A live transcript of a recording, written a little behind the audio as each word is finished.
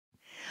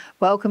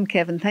Welcome,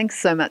 Kevin. Thanks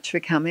so much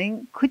for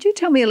coming. Could you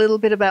tell me a little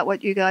bit about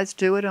what you guys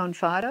do at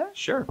Onfido?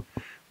 Sure.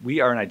 We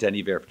are an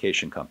identity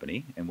verification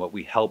company, and what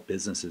we help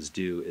businesses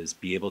do is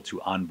be able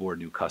to onboard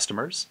new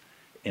customers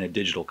in a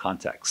digital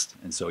context.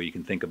 And so you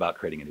can think about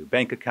creating a new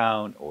bank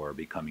account or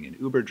becoming an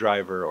Uber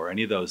driver or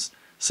any of those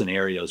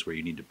scenarios where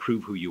you need to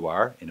prove who you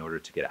are in order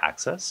to get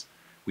access.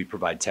 We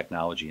provide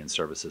technology and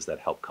services that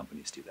help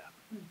companies do that.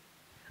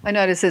 I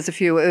notice there's a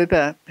few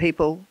Uber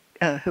people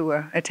who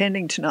are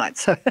attending tonight,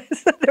 so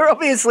they're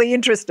obviously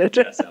interested.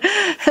 Yes,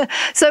 absolutely.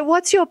 So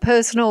what's your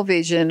personal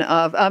vision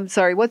of,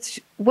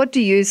 what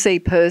do you see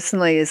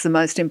personally as the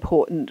most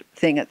important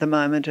thing at the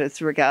moment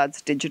as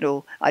regards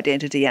digital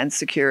identity and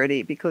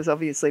security? Because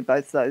obviously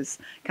both those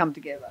come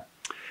together.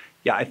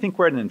 Yeah, I think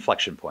we're at an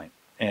inflection point.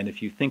 And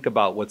if you think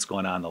about what's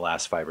going on in the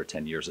last 5 or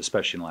 10 years,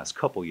 especially in the last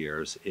couple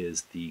years,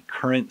 is the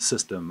current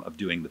system of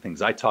doing the things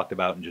I talked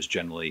about and just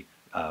generally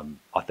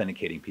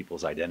authenticating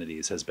people's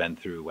identities has been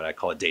through what I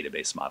call a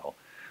database model.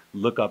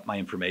 Look up my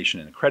information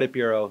in a credit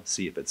bureau,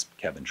 see if it's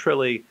Kevin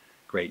Trilli.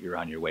 Great, you're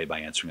on your way by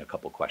answering a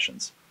couple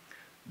questions.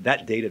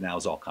 That data now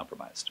is all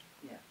compromised.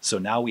 Yeah. So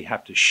now we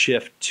have to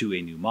shift to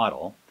a new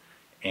model,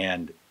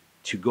 and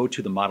to go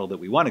to the model that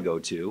we want to go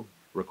to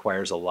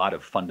requires a lot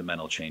of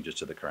fundamental changes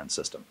to the current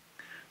system.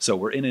 So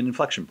we're in an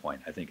inflection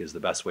point, I think is the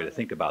best way to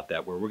think about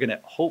that, where we're going to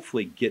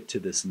hopefully get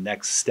to this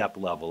next step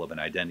level of an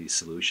identity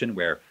solution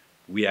where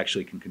we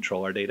actually can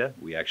control our data,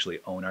 we actually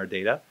own our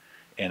data,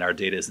 and our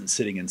data isn't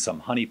sitting in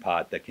some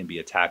honeypot that can be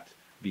attacked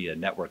via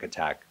network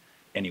attack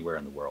anywhere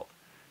in the world.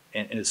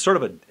 And it's sort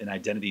of an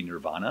identity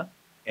nirvana.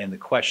 And the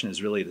question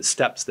is really the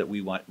steps that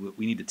we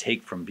need to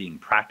take from being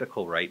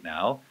practical right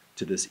now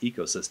to this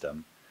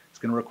ecosystem. It's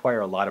going to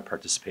require a lot of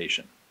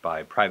participation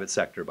by private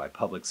sector, by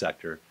public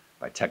sector,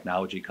 by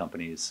technology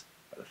companies,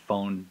 by the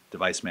phone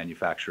device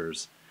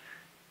manufacturers.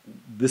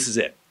 This is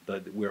it.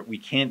 We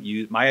can't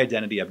use my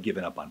identity. I've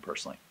given up on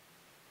personally.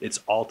 It's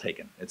all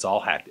taken. It's all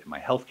hacked. My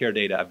healthcare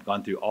data. I've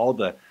gone through all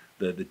the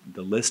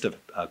list of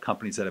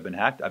companies that have been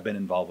hacked. I've been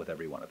involved with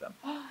every one of them.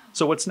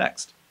 So what's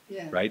next?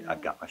 Yeah, right? Yeah.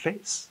 I've got my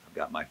face. I've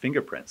got my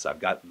fingerprints. I've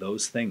got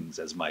those things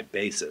as my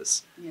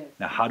basis. Yes.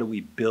 Now, how do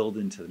we build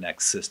into the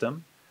next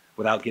system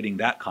without getting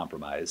that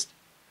compromised?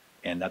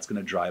 And that's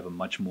going to drive a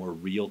much more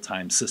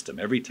real-time system.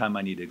 Every time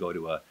I need to go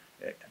to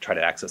try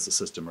to access the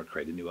system or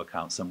create a new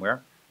account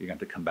somewhere, you're going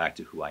to have to come back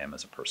to who I am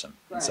as a person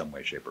in some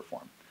way, shape, or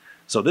form.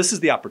 So this is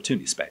the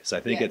opportunity space.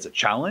 I think it's a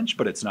challenge,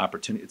 but it's an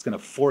opportunity. It's going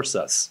to force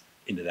us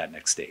into that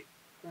next state.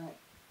 Right.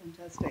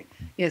 Fantastic.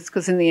 Yes,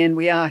 because in the end,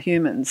 we are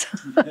humans.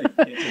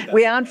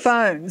 We aren't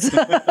phones.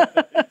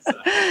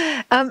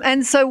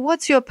 And so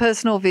what's your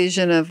personal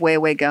vision of where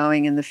we're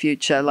going in the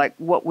future? Like,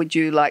 what would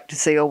you like to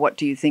see, or what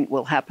do you think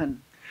will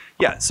happen?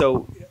 Yeah,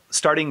 so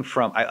starting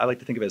from, I like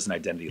to think of it as an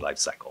identity life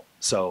cycle.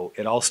 So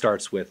it all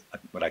starts with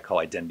what I call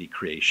identity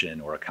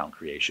creation or account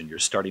creation. You're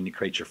starting to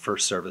create your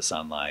first service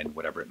online,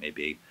 whatever it may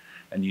be,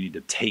 and you need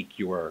to take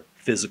your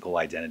physical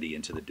identity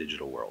into the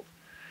digital world.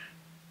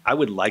 I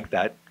would like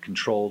that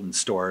controlled and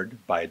stored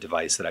by a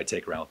device that I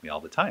take around with me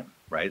all the time,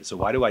 right? So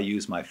why do I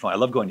use my phone? I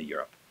love going to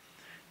Europe.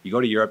 You go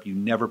to Europe, you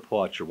never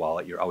pull out your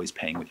wallet. You're always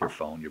paying with your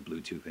phone. You're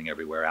Bluetoothing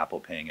everywhere, Apple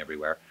paying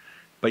everywhere.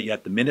 But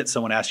yet the minute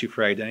someone asks you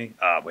for identity,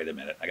 wait a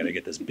minute, I got to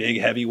get this big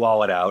heavy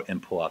wallet out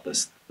and pull out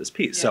this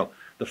piece. Yeah. So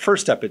the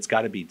first step, it's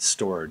got to be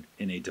stored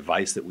in a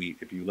device that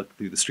if you look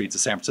through the streets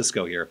of San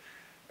Francisco here,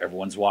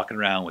 everyone's walking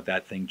around with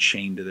that thing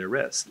chained to their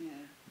wrist. Yeah.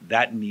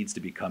 That needs to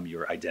become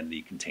your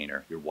identity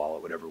container, your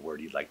wallet, whatever word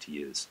you'd like to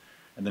use.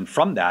 And then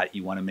from that,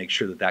 you want to make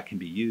sure that that can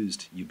be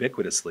used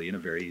ubiquitously in a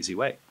very easy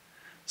way.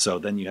 So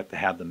then you have to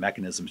have the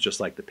mechanisms, just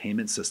like the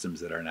payment systems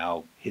that are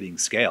now hitting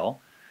scale,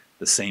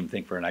 the same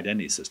thing for an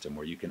identity system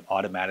where you can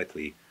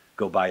automatically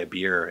go buy a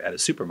beer at a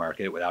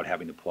supermarket without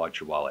having to pull out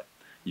your wallet.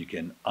 You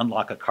can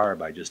unlock a car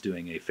by just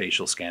doing a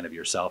facial scan of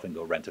yourself and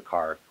go rent a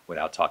car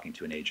without talking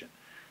to an agent.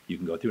 You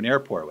can go through an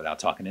airport without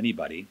talking to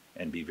anybody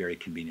and be very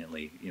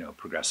conveniently,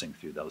 progressing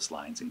through those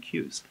lines and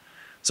queues.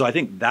 So I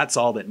think that's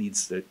all that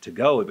needs to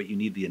go, but you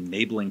need the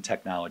enabling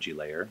technology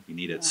layer. You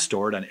need it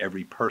stored on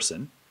every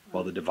person.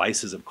 Well, the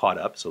devices have caught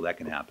up, so that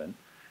can happen.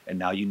 And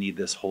now you need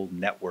this whole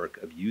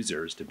network of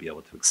users to be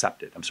able to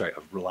accept it.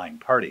 Of relying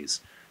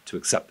parties to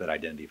accept that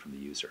identity from the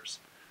users.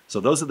 So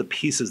those are the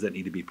pieces that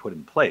need to be put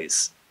in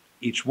place.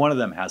 Each one of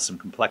them has some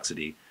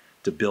complexity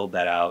to build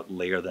that out,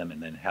 layer them,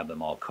 and then have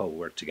them all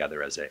co-work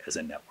together as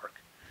a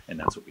network. And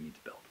that's what we need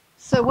to build.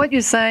 So what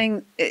you're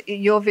saying,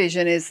 your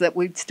vision is that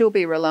we'd still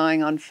be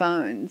relying on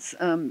phones,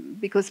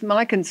 because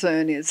my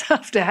concern is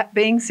after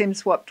being SIM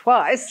swapped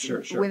twice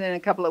within a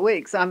couple of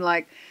weeks, I'm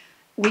like,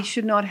 we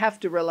should not have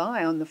to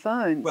rely on the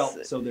phones. Well,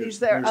 so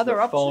there's other the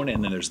options? phone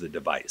and then there's the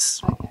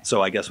device. Okay.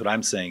 So I guess what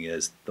I'm saying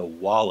is the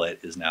wallet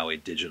is now a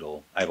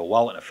digital. I have a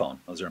wallet and a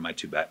phone. Those are in my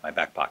my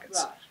back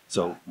pockets. Right.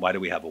 So why do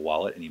we have a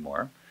wallet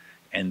anymore?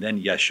 And then,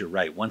 yes, you're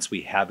right. Once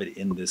we have it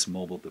in this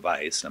mobile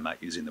device, I'm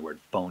not using the word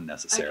phone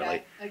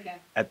necessarily,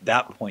 at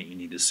that point you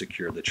need to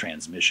secure the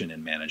transmission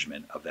and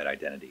management of that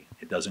identity.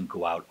 It doesn't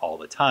go out all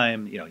the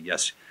time.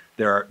 Yes,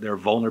 there are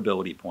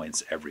vulnerability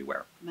points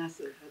everywhere.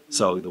 Massive.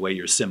 So the way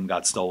your SIM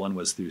got stolen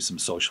was through some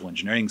social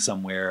engineering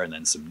somewhere and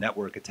then some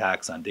network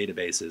attacks on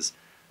databases.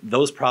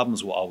 Those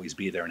problems will always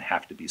be there and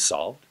have to be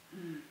solved.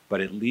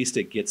 But at least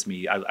it gets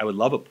me, I would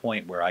love a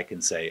point where I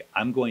can say,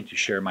 I'm going to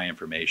share my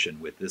information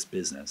with this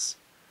business,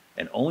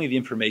 and only the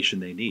information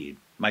they need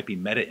might be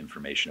meta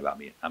information about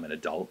me. I'm an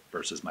adult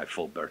versus my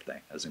full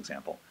birthday, as an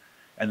example.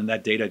 And then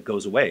that data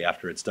goes away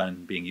after it's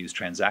done being used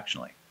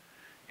transactionally.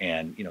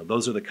 And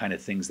those are the kind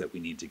of things that we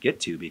need to get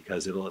to,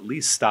 because it'll at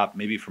least stop,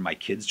 maybe for my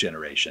kids'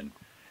 generation,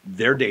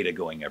 their data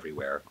going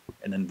everywhere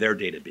and then their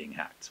data being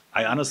hacked.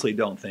 I honestly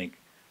don't think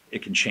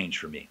it can change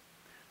for me.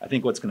 I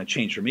think what's going to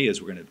change for me is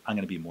I'm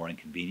going to be more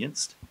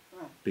inconvenienced,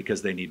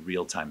 because they need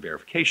real-time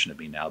verification of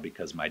me now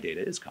because my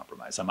data is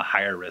compromised. I'm a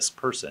higher risk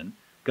person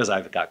because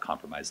I've got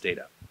compromised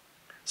data.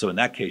 So in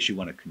that case, you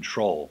want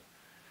to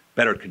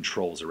better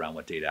controls around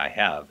what data I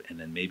have, and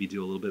then maybe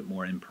do a little bit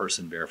more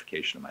in-person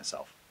verification of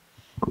myself.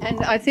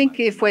 And I think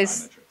if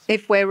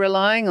we're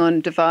relying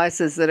on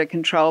devices that are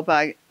controlled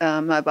by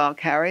mobile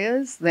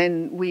carriers,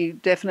 then we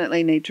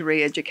definitely need to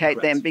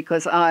re-educate them,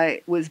 because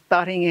I was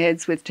butting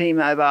heads with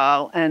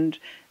T-Mobile and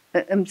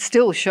I'm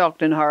still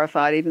shocked and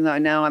horrified, even though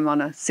now I'm on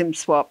a SIM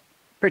swap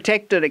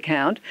protected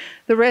account.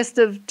 The rest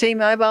of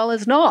T-Mobile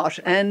is not.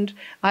 And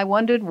I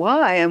wondered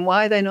why, and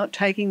why they're not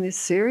taking this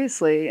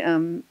seriously,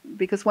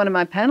 because one of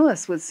my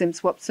panelists was SIM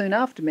swapped soon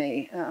after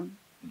me.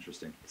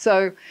 Interesting.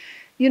 So,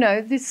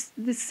 this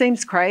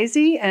seems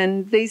crazy,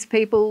 and these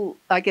people,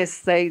 I guess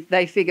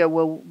they figure,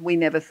 well, we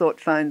never thought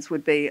phones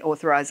would be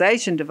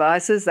authorization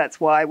devices. That's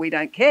why we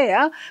don't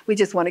care. We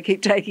just want to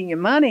keep taking your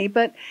money.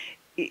 But,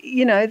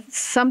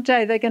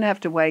 someday they're going to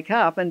have to wake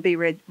up and be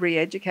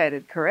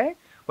re-educated, correct?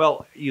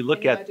 Well, you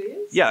look Any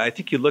ideas? Yeah, I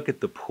think you look at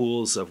the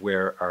pools of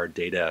where our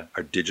data,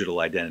 our digital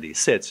identity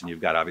sits, and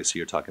you've got, obviously,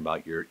 you're talking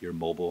about your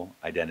mobile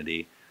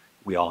identity.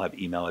 We all have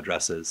email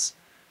addresses.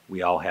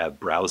 We all have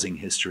browsing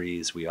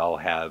histories. We all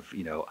have,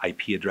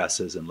 IP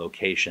addresses and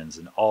locations,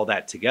 and all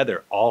that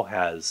together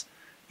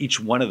each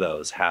one of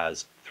those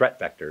has threat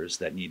vectors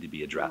that need to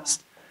be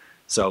addressed.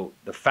 So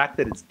the fact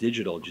that it's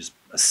digital just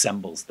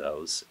assembles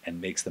those and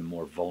makes them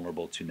more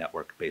vulnerable to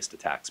network-based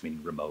attacks,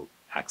 meaning remote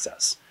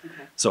access.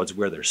 Okay. So it's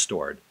where they're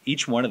stored.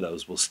 Each one of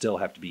those will still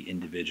have to be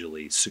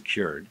individually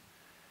secured.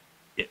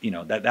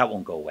 That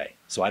won't go away.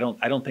 So I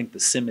don't think the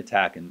SIM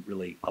attack and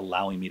really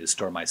allowing me to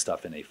store my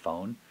stuff in a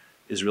phone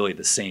is really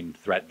the same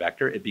threat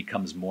vector. It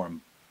becomes more,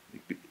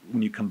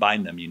 when you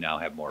combine them, you now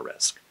have more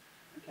risk.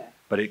 Okay.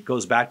 But it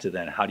goes back to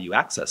then, how do you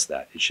access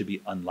that? It should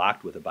be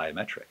unlocked with a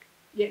biometric.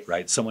 Yes.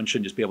 Right? Someone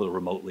shouldn't just be able to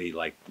remotely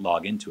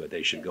log into it.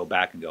 They should go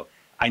back and go,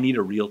 I need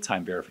a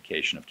real-time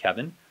verification of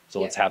Kevin.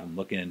 So let's have him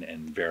look in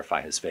and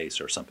verify his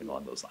face or something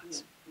along those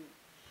lines.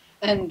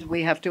 And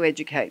we have to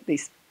educate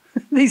these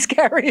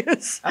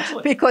carriers.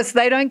 Absolutely. Because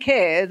they don't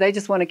care. They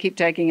just want to keep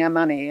taking our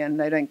money, and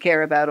they don't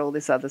care about all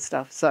this other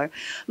stuff. So,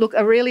 look,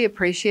 I really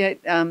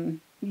appreciate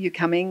you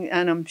coming,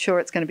 and I'm sure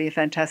it's going to be a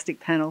fantastic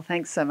panel.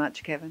 Thanks so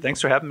much, Kevin. Thanks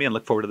for having me, and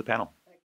look forward to the panel.